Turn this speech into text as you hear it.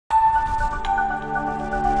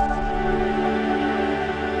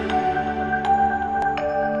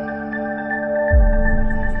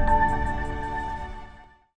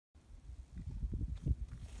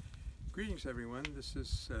everyone. This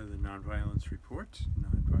is the Nonviolence Report,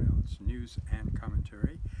 Nonviolence News and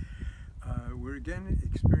Commentary. We're again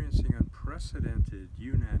experiencing unprecedented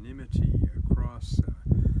unanimity across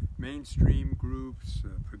mainstream groups,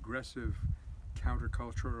 progressive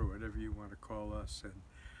counterculture, or whatever you want to call us,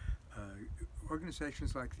 and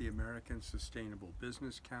organizations like the American Sustainable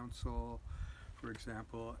Business Council, for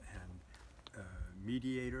example, and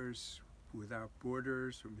Mediators Without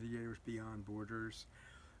Borders, or Mediators Beyond Borders,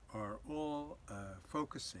 are all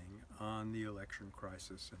focusing on the election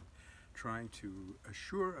crisis and trying to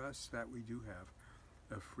assure us that we do have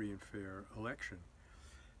a free and fair election.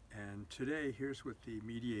 And today, here's what the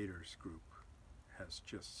Mediators group has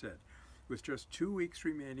just said. With just 2 weeks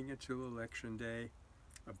remaining until Election Day,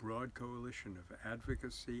 a broad coalition of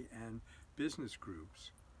advocacy and business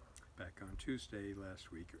groups, back on Tuesday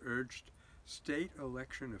last week, urged state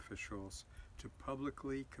election officials to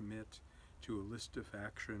publicly commit to a list of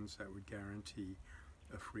actions that would guarantee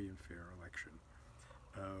a free and fair election.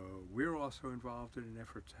 We're also involved in an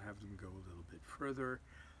effort to have them go a little bit further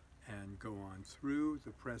and go on through the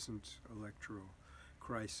present electoral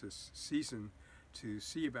crisis season to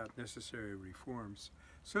see about necessary reforms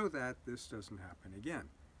so that this doesn't happen again.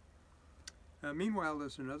 Meanwhile,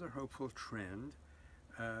 there's another hopeful trend.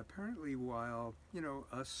 Apparently, while,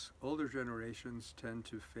 us older generations tend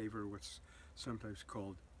to favor what's sometimes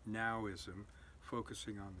called nowism,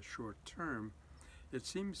 focusing on the short term, it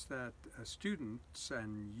seems that students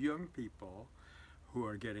and young people who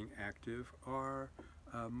are getting active are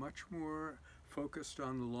much more focused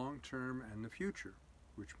on the long term and the future,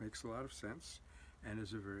 which makes a lot of sense and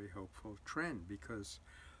is a very hopeful trend because,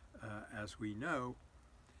 as we know,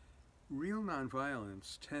 real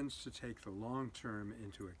nonviolence tends to take the long term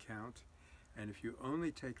into account, and if you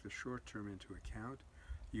only take the short term into account,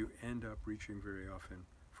 you end up reaching very often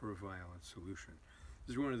for a violent solution.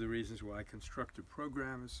 This is one of the reasons why constructive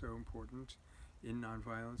program is so important in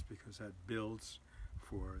nonviolence, because that builds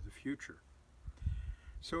for the future.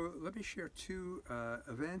 So let me share two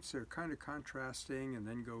events that are kind of contrasting and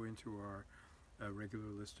then go into our regular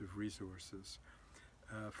list of resources.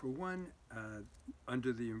 For one,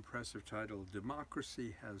 under the impressive title,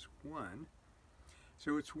 Democracy Has Won.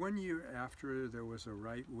 So it's 1 year after there was a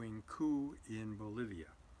right-wing coup in Bolivia,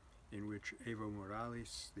 in which Evo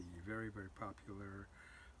Morales, the very, very popular,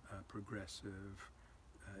 progressive,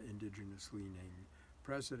 indigenous-leaning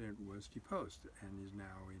president, was deposed and is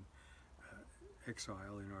now in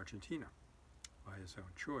exile in Argentina by his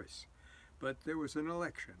own choice. But there was an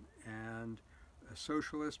election, and a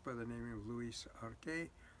socialist by the name of Luis Arce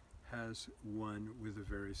has won with a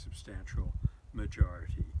very substantial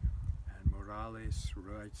majority. And Morales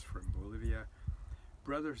writes from Bolivia,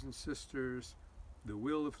 "Brothers and sisters, the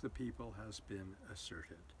will of the people has been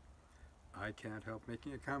asserted." I can't help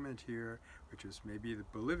making a comment here, which is maybe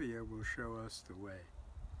that Bolivia will show us the way.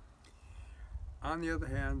 On the other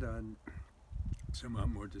hand, on somewhat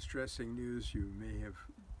more distressing news, you may have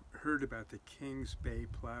heard about the Kings Bay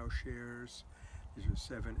plowshares. These are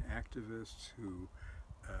 7 activists who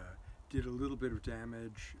did a little bit of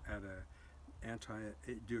damage at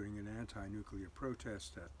during an anti-nuclear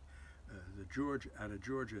protest at a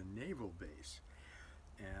Georgia naval base,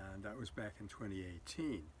 and that was back in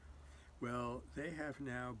 2018. Well, they have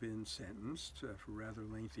now been sentenced for rather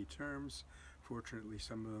lengthy terms. Fortunately,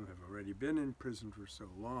 some of them have already been in prison for so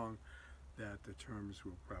long that the terms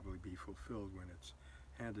will probably be fulfilled when it's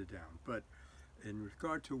handed down. But in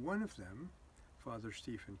regard to one of them, Father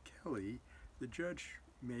Stephen Kelly, the judge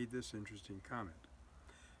made this interesting comment.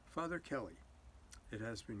 "Father Kelly, it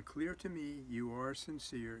has been clear to me you are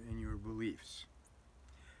sincere in your beliefs.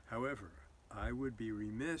 However, I would be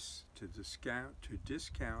remiss to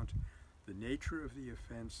discount the nature of the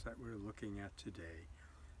offense that we're looking at today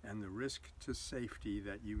and the risk to safety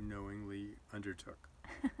that you knowingly undertook."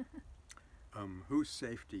 Whose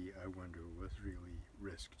safety, I wonder, was really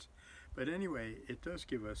risked. But anyway, it does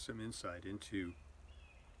give us some insight into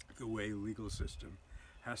the way the legal system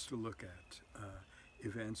has to look at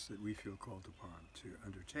events that we feel called upon to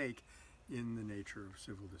undertake in the nature of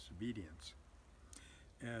civil disobedience.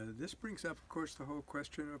 This brings up, of course, the whole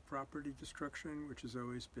question of property destruction, which has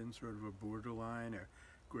always been sort of a borderline, a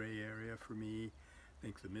gray area for me. I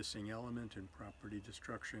think the missing element in property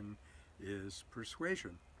destruction is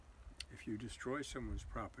persuasion. If you destroy someone's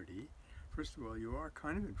property, first of all, you are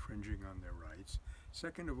kind of infringing on their rights.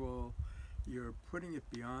 Second of all, you're putting it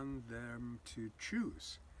beyond them to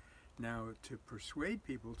choose. Now, to persuade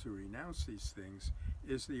people to renounce these things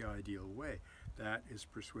is the ideal way. That is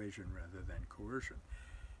persuasion rather than coercion.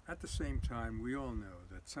 At the same time, we all know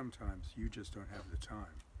that sometimes you just don't have the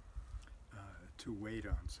time to wait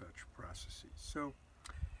on such processes. So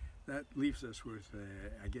that leaves us with,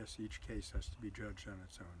 I guess each case has to be judged on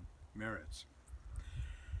its own merits.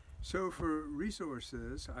 So for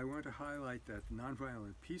resources, I want to highlight that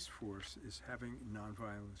Nonviolent Peace Force is having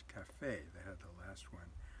Nonviolence Cafe. They had the last one,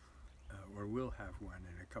 or will have one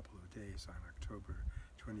in a couple of days on October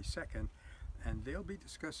 22nd, and they'll be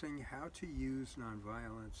discussing how to use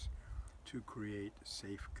nonviolence to create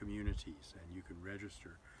safe communities, and you can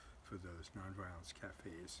register for those nonviolence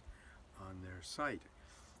cafes on their site.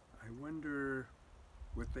 I wonder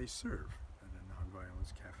what they serve at a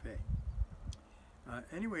nonviolence cafe.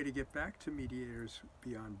 Anyway, to get back to Mediators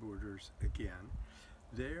Beyond Borders again,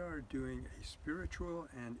 they are doing a spiritual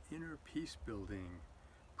and inner peace building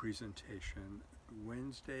presentation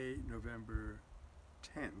Wednesday, November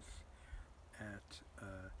 10th at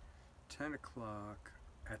 10 o'clock,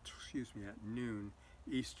 at noon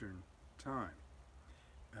Eastern Time.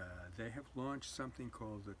 They have launched something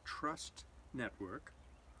called the Trust Network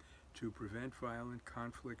to prevent violent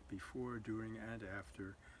conflict before, during, and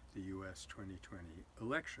after the U.S. 2020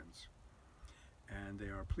 elections. And they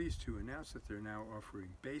are pleased to announce that they're now offering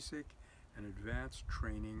basic and advanced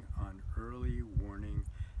training on early warning,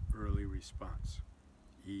 early response,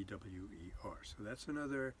 EWER. So that's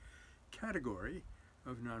another category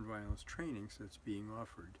of nonviolence trainings that's being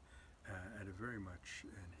offered at a very much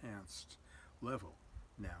enhanced level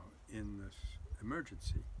now in this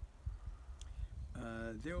emergency.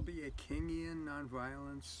 There will be a Kingian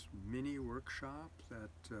nonviolence mini workshop that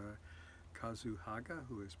Kazu Haga,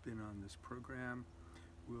 who has been on this program,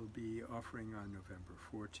 will be offering on November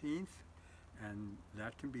 14th, and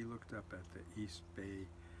that can be looked up at the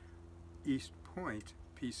East Point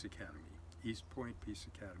Peace Academy. East Point Peace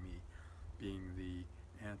Academy being the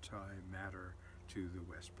anti-matter to the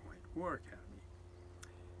West Point War Academy.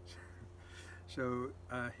 So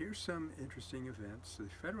here's some interesting events. The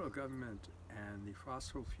federal government and the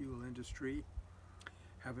fossil fuel industry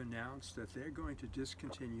have announced that they're going to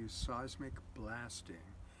discontinue seismic blasting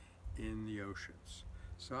in the oceans.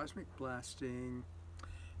 Seismic blasting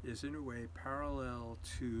is in a way parallel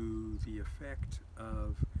to the effect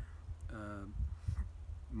of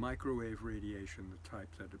microwave radiation, the type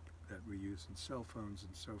that we use in cell phones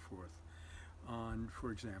and so forth, on,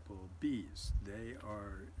 for example, bees. They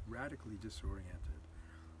are radically disoriented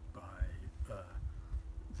by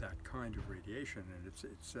that kind of radiation, and it's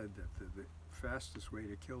said that the fastest way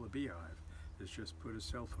to kill a beehive is just put a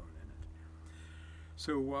cell phone in it.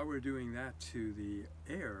 So while we're doing that to the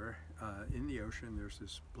air, in the ocean there's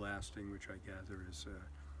this blasting, which I gather is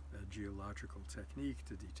a geological technique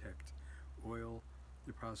to detect oil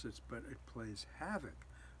deposits, but it plays havoc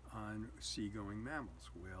on seagoing mammals,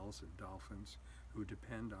 whales and dolphins, who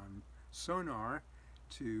depend on sonar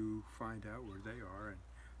to find out where they are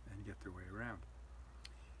and get their way around.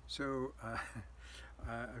 So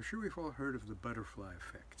I'm sure we've all heard of the butterfly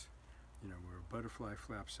effect, you know, where a butterfly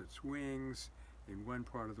flaps its wings in one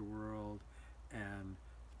part of the world and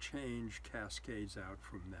change cascades out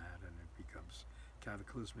from that, and it becomes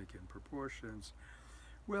cataclysmic in proportions.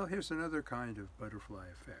 Well, here's another kind of butterfly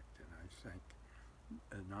effect, and I thank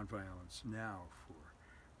Nonviolence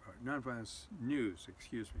News,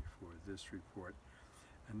 for this report,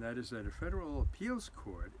 and that is that a federal appeals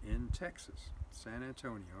court in Texas, San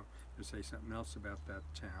Antonio, to say something else about that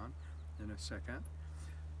town in a second,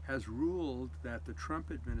 has ruled that the Trump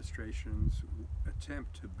administration's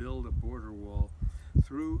attempt to build a border wall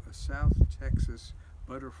through a South Texas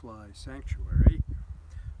butterfly sanctuary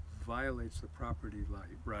violates the property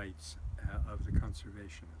rights of the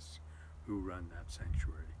conservationists who run that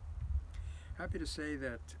sanctuary. Happy to say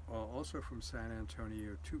that also from San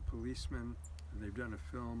Antonio, two policemen, they've done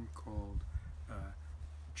a film called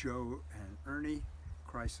Joe and Ernie,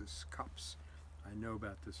 Crisis Cops. I know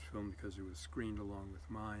about this film because it was screened along with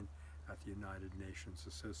mine at the United Nations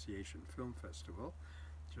Association Film Festival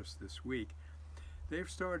just this week. They've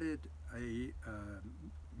started a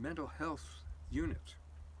mental health unit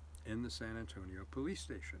in the San Antonio police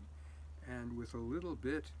station, and with a little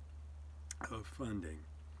bit of funding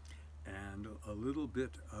and a little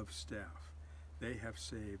bit of staff, they have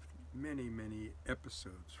saved many, many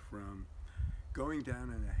episodes from going down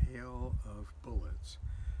in a hail of bullets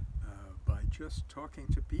by just talking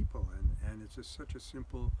to people. And it's just such a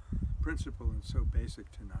simple principle and so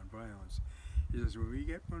basic to nonviolence, is when we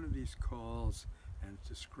get one of these calls and it's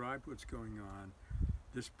described what's going on,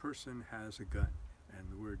 this person has a gun, and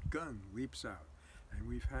the word gun leaps out. And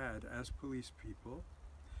we've had, as police people,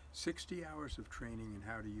 60 hours of training in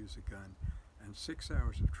how to use a gun and 6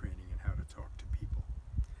 hours of training in how to talk to people.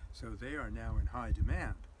 So they are now in high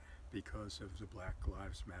demand because of the Black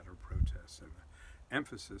Lives Matter protests and the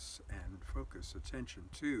emphasis and focus attention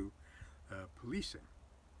to policing.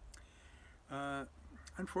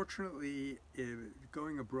 Unfortunately,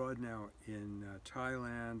 going abroad now in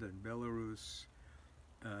Thailand and Belarus,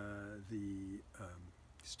 the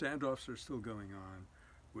standoffs are still going on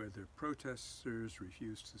where the protesters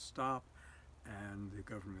refuse to stop and the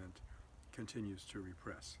government continues to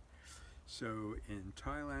repress. So in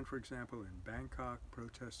Thailand, for example, in Bangkok,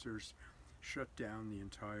 protesters shut down the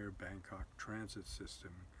entire Bangkok transit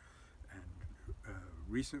system. And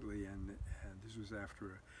recently, and this was after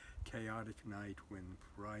a chaotic night when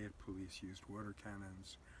riot police used water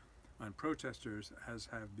cannons on protesters, as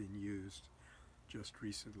have been used just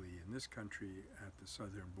recently in this country at the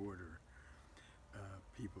southern border,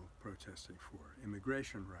 people protesting for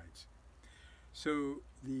immigration rights. So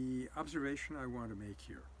the observation I want to make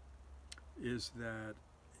here is that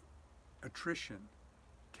attrition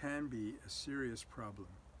can be a serious problem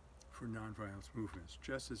for nonviolence movements,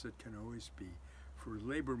 just as it can always be for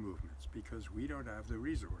labor movements, because we don't have the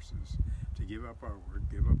resources to give up our work,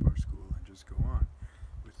 give up our school, and just go on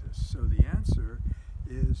with this. So the answer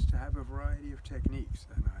is to have a variety of techniques,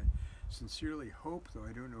 and I sincerely hope, though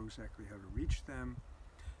I don't know exactly how to reach them,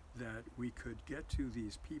 that we could get to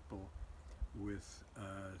these people with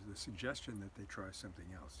the suggestion that they try something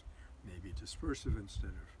else, maybe dispersive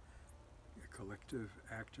instead of collective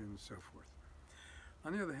action and so forth.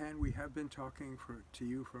 On the other hand, we have been talking to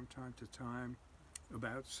you from time to time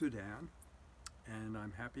about Sudan, and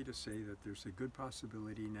I'm happy to say that there's a good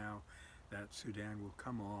possibility now that Sudan will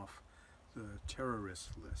come off the terrorist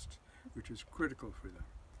list, which is critical for them,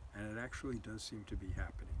 and it actually does seem to be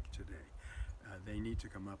happening today. They need to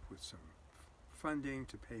come up with some funding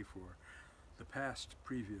to pay for the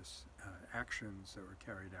previous actions that were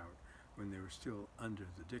carried out when they were still under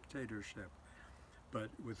the dictatorship. But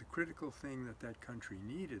with the critical thing that that country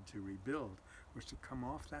needed to rebuild was to come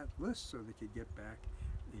off that list so they could get back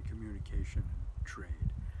in communication and trade.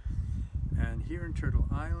 And here in Turtle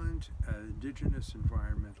Island, indigenous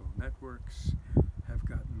environmental networks have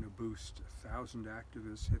gotten a boost. 1,000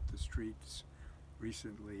 activists hit the streets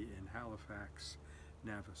recently in Halifax,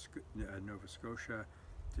 Nova Scotia,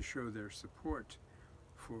 to show their support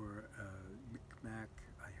for Micmac,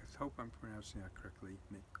 I hope I'm pronouncing that correctly,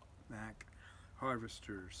 Micmac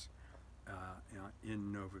harvesters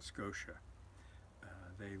in Nova Scotia.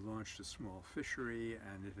 They launched a small fishery,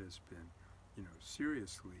 and it has been,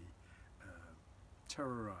 seriously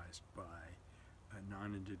terrorized by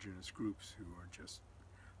non-indigenous groups who are just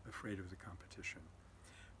afraid of the competition.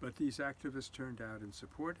 But these activists turned out in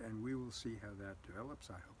support, and we will see how that develops.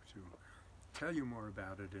 I hope to tell you more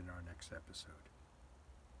about it in our next episode.